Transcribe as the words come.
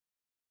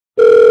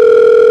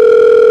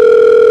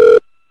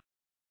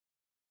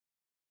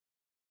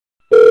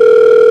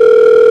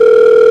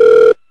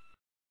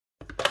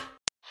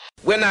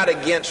We're not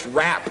against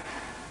rap.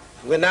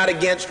 We're not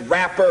against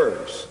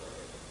rappers.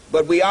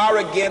 But we are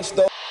against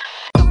those.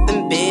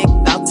 Something big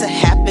about to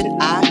happen.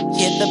 I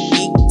hear the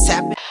beat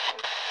tapping.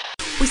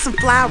 We some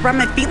fly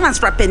rhyming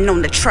felines rapping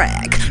on the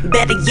track.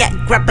 Better yet,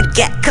 grab a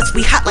gat, cause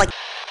we hot like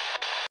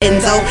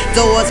Enzo.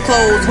 Doors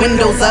closed,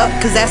 windows up,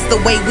 cause that's the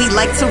way we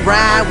like to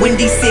ride.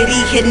 Windy City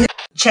hitting.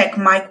 Check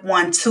mic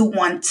 1 2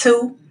 1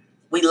 2.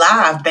 We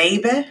live,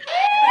 baby.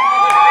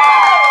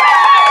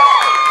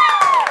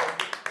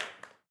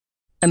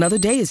 Another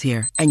day is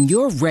here, and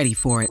you're ready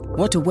for it.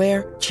 What to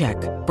wear? Check.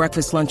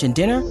 Breakfast, lunch, and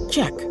dinner?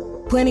 Check.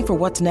 Planning for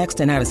what's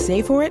next and how to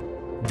save for it?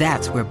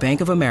 That's where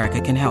Bank of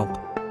America can help.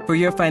 For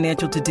your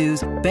financial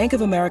to-dos, Bank of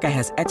America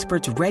has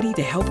experts ready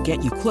to help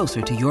get you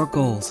closer to your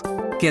goals.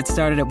 Get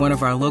started at one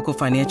of our local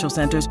financial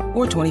centers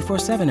or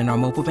 24/7 in our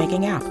mobile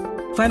banking app.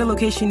 Find a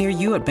location near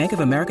you at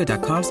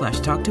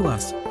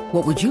bankofamerica.com/talktous.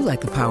 What would you like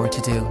the power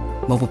to do?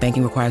 Mobile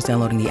banking requires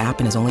downloading the app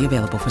and is only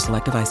available for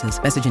select devices.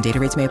 Message and data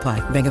rates may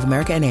apply. Bank of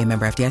America N.A.,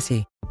 member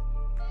FDIC.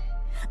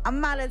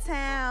 I'm out of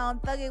town,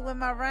 thugging with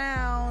my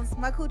rounds.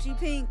 My coochie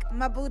pink,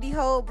 my booty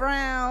hole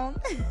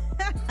brown.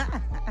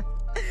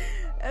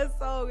 That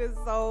song is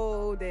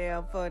so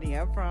damn funny,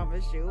 I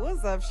promise you.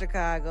 What's up,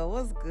 Chicago?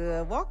 What's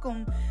good?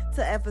 Welcome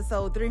to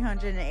episode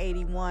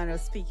 381 of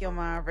Speak Your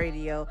Mind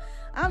Radio.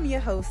 I'm your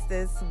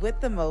hostess with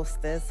the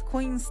mostest,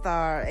 Queen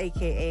Star,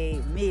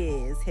 aka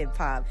Ms. Hip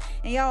Hop.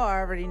 And y'all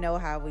already know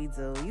how we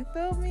do. You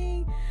feel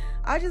me?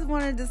 I just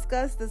want to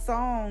discuss the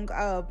song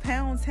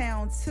Pound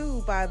Town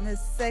 2 by Miss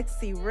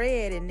Sexyy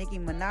Red and Nicki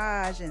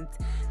Minaj, and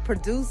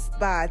produced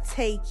by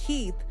Tay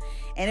Keith,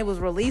 and it was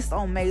released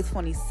on May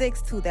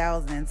 26,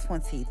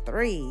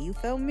 2023. You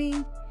feel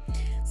me?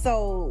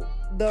 So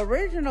the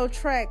original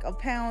track of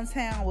Pound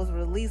Town was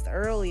released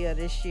earlier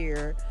this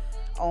year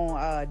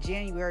on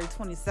January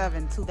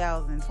 27,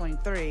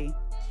 2023,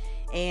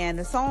 and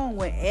the song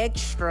went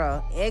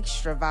extra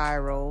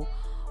viral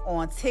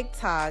on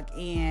TikTok,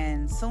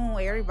 and soon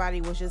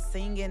everybody was just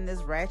singing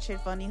this ratchet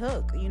funny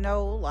hook, you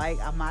know, like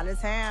I'm out of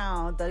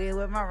town, thugging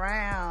with my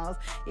rounds.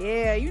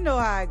 Yeah, you know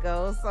how it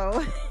goes.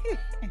 So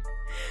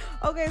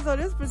okay, so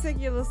this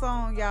particular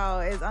song, y'all,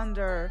 is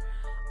under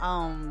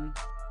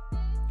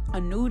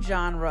a new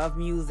genre of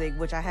music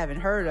which I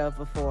haven't heard of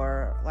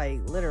before, like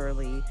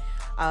literally.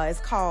 It's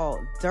called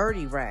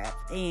dirty rap,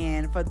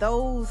 and for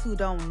those who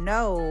don't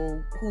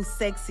know who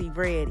Sexyy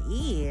Red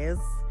is,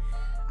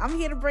 I'm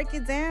here to break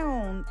it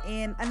down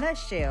in a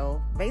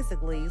nutshell,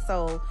 basically.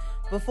 So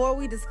before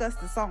we discuss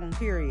the song,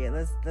 period,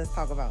 let's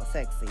talk about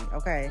Sexyy,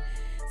 okay?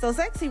 So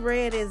Sexyy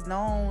Red is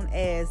known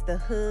as the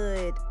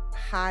hood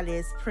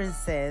hottest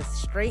princess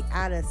straight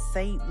out of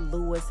St.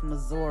 Louis,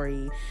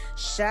 Missouri.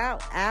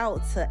 Shout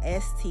out to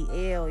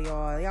STL,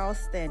 y'all. Y'all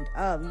stand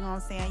up. You know what I'm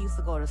saying? I used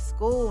to go to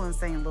school in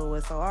St.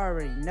 Louis, so I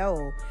already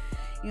know.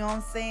 You know what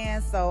I'm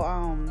saying? So,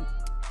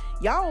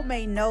 y'all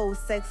may know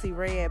Sexyy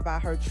Red by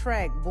her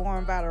track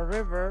Born by the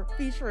River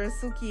featuring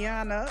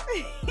Sukihana.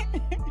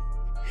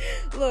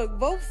 Look,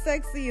 both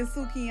Sexyy and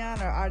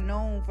Sukihana are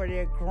known for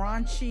their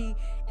raunchy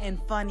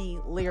and funny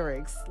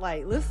lyrics.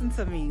 Like, listen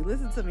to me,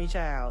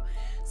 child.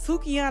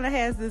 Sukihana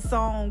has this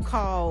song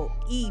called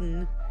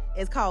Eatin'.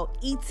 It's called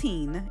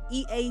Eating,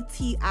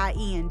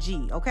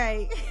 E-A-T-I-N-G,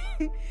 okay?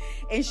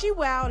 And she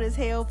wild as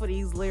hell for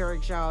these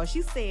lyrics, y'all.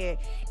 She said,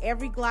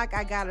 every Glock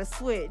I gotta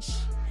switch.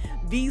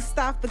 B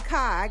stop the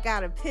car, I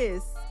gotta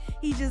piss.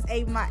 He just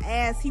ate my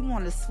ass, he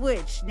wanna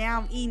switch.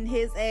 Now I'm eating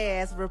his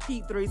ass,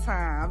 repeat 3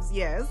 times.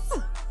 Yes.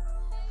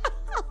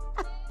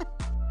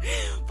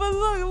 But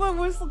look,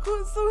 when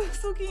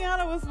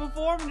Sukihana was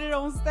performing it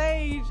on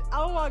stage,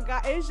 oh my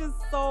God, it's just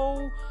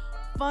so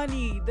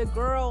funny. The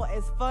girl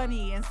is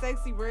funny, and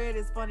Sexyy Red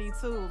is funny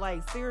too.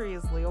 Like,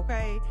 seriously,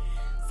 okay?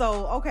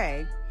 So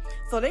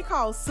they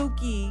call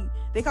Suki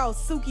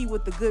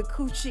with the good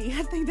coochie.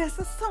 I think that's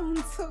a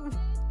song too.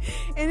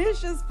 And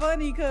it's just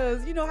funny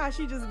because you know how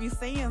she just be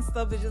saying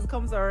stuff that just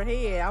comes to her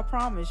head. I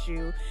promise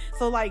you.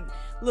 So like,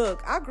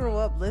 look, I grew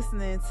up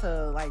listening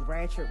to like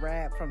ratchet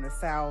rap from the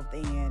South,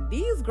 and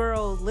these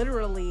girls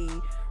literally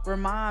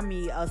remind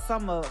me of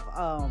some of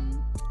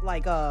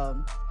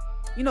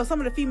you know,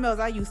 some of the females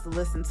I used to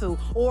listen to,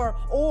 or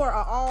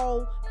an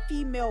all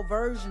female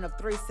version of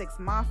 3 6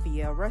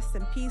 Mafia. Rest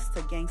in peace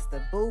to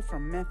Gangsta Boo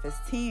from Memphis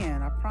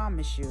 10. I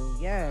promise you,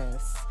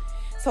 yes.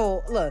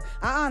 So look,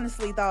 I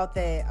honestly thought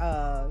that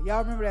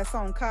y'all remember that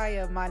song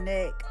Kaya, My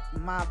Neck,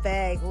 My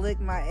Back, Lick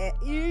My ass.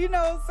 You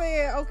know what I'm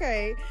saying?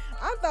 Okay,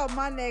 I thought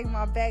My Neck,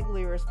 My Back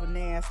lyrics were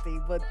nasty,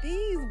 but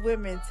these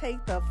women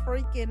take the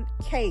freaking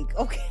cake,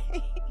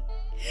 okay?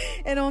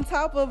 And on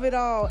top of it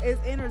all,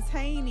 it's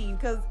entertaining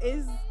because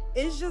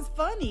it's just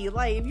funny.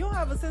 Like, if you don't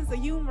have a sense of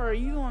humor,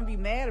 you don't want to be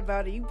mad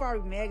about it. You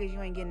probably mad because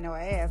you ain't getting no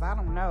ass. I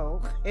don't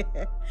know.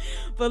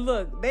 But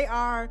look, they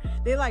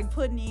like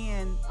putting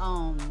in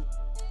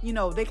you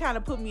know, they kind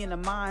of put me in the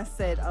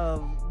mindset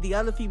of the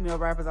other female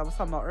rappers I was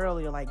talking about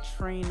earlier, like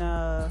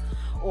Trina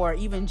or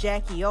even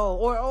Jackie O,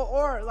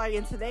 or like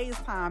in today's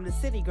time, the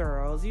City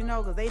Girls, you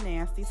know, because they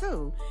nasty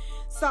too.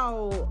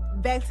 So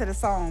back to the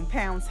song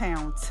Pound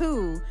Town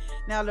 2.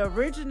 Now the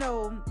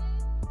original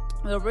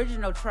the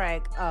original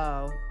track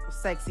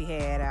Sexy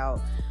had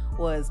out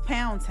was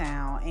Pound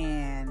Town,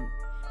 and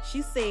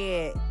she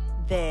said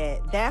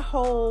that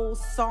whole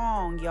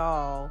song,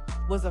 y'all,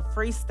 was a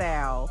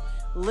freestyle,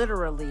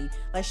 literally.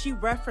 Like, she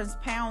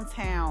referenced Pound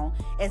Town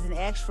as an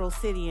actual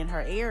city in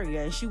her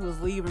area and she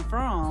was leaving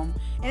from,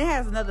 and it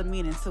has another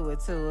meaning to it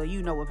too.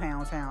 You know what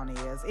Pound Town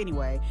is.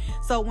 Anyway,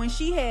 so when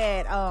she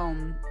had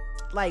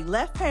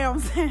left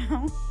Pound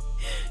Town,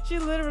 she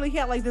literally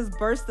had like this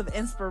burst of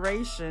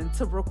inspiration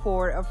to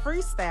record a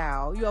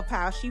freestyle, you know, of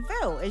how she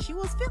felt, and she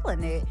was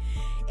feeling it.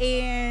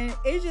 And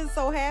it just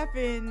so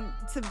happened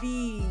to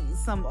be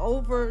some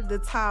over the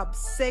top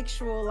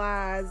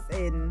sexualized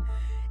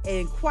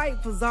and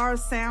quite bizarre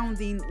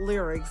sounding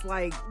lyrics.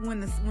 Like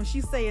when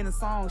she say in the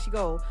song, she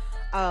go,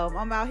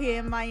 I'm out here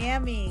in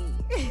Miami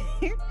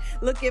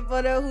looking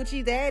for the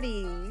hoochie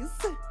daddies.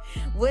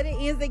 What it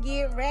is to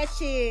get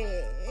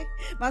ratchet.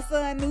 My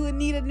son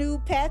need a new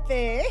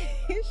pappy.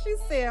 She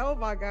said, oh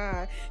my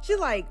God. She's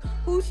like,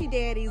 hoochie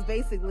daddies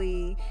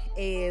basically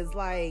is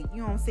like, you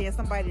know what I'm saying,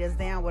 somebody that's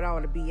down with all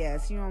the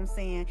BS, you know what I'm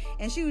saying?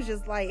 And she was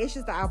just like, it's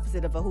just the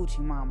opposite of a hoochie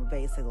mama,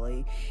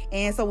 basically.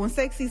 And so when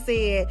Sexy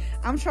said,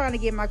 I'm trying to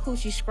get my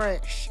coochie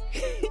scratched,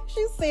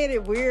 she said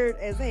it weird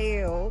as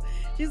hell.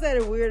 She said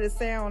it weird as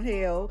sound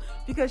hell,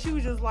 because she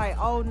was just like,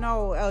 oh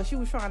no, she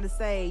was trying to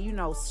say, you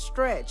know,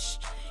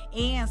 stretched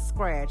and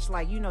scratch,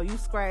 like, you know, you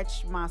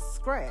scratch my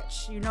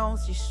scratch, you know,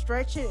 you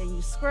stretch it and you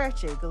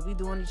scratch it, because we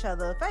doing each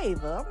other a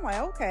favor. I'm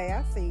like, okay,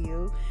 I see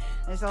you.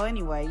 And so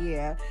anyway,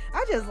 yeah,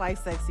 I just like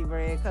Sexy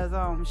Red because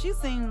she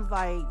seems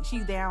like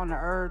she's down to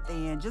earth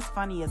and just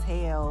funny as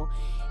hell.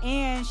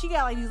 And she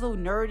got like these little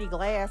nerdy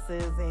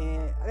glasses,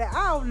 and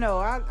I don't know,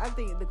 I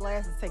think the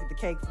glasses take the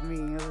cake for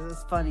me.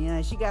 It's funny,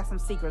 and she got some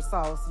secret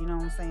sauce, you know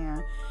what I'm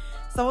saying?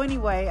 So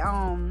anyway,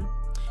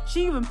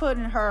 she even put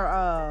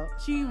her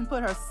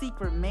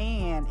secret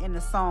man in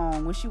the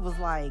song when she was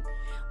like,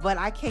 but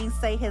I can't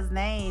say his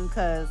name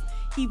because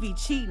he be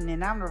cheating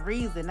and I'm the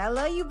reason. I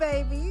love you,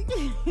 baby.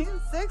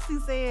 Sexy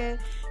said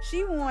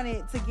she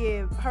wanted to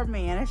give her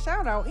man a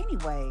shout out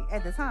anyway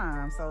at the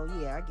time. So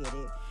yeah, I get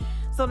it.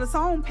 So the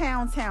song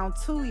Pound Town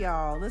 2,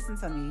 y'all, listen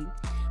to me.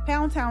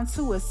 Pound Town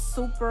 2 is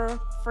super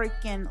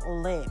freaking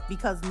lit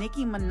because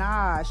Nicki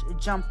Minaj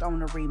jumped on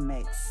the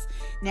remix.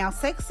 Now,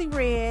 Sexy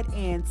Red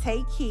and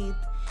Tay Keith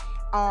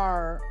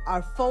are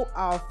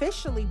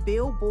officially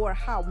Billboard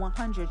Hot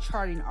 100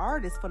 charting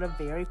artists for the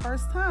very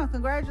first time.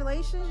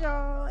 Congratulations,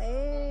 y'all.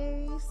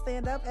 Hey,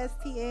 stand up,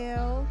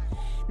 STL.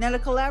 Now, the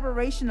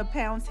collaboration of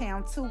Pound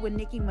Town 2 with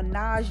Nicki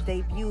Minaj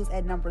debuts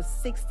at number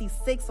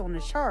 66 on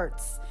the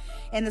charts.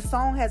 And the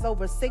song has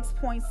over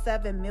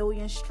 6.7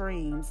 million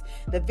streams.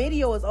 The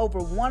video is over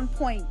 1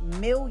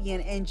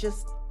 million in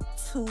just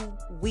 2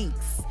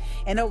 weeks.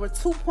 And over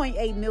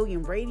 2.8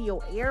 million radio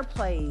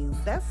airplays.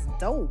 That's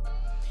dope.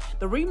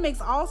 The remix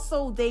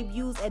also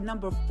debuts at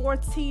number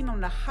 14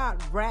 on the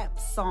Hot Rap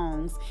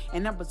Songs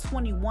and number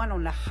 21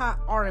 on the Hot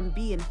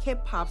R&B and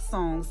Hip Hop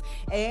Songs,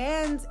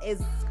 and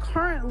is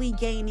currently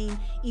gaining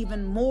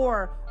even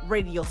more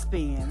radio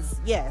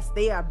spins. Yes,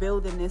 they are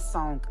building this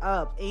song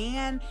up.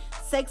 And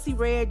Sexy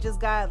Red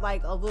just got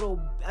like a little,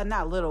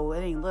 not little,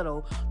 it ain't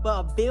little, but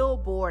a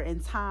billboard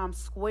in Times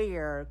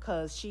Square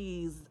because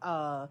she's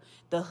the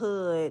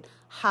hood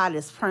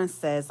hottest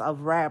princess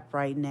of rap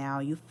right now.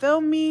 You feel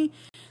me?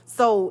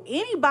 So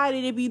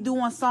anybody that be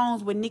doing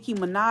songs with Nicki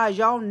Minaj,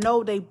 y'all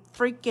know they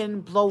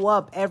freaking blow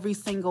up every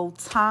single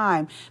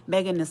time.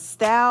 Megan Thee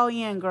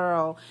Stallion,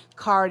 girl,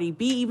 Cardi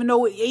B, even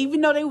though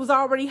they was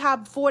already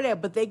hot before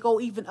that, but they go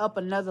even up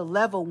another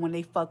level when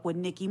they fuck with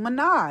Nicki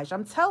Minaj.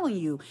 I'm telling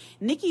you,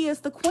 Nicki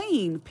is the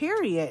queen,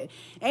 period.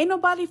 Ain't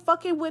nobody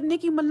fucking with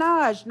Nicki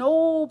Minaj.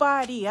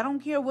 Nobody. I don't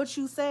care what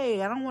you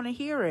say. I don't want to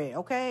hear it,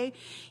 okay?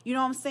 You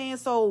know what I'm saying?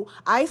 So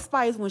Ice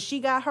Spice, when she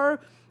got her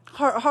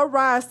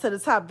rise to the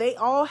top, they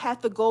all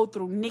have to go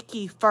through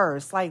Nicki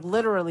first, like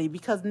literally,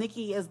 because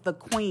Nicki is the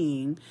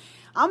queen.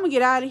 I'm gonna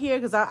get out of here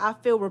because I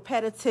feel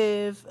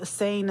repetitive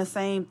saying the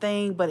same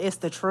thing, but it's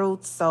the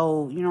truth.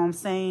 So, you know what I'm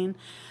saying?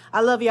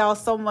 I love y'all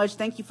so much.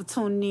 Thank you for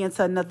tuning in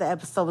to another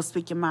episode of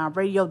Speak Your Mind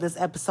Radio. This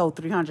episode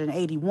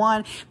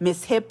 381,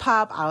 Miss Hip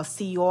Hop. I'll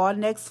see you all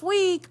next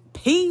week.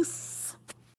 Peace.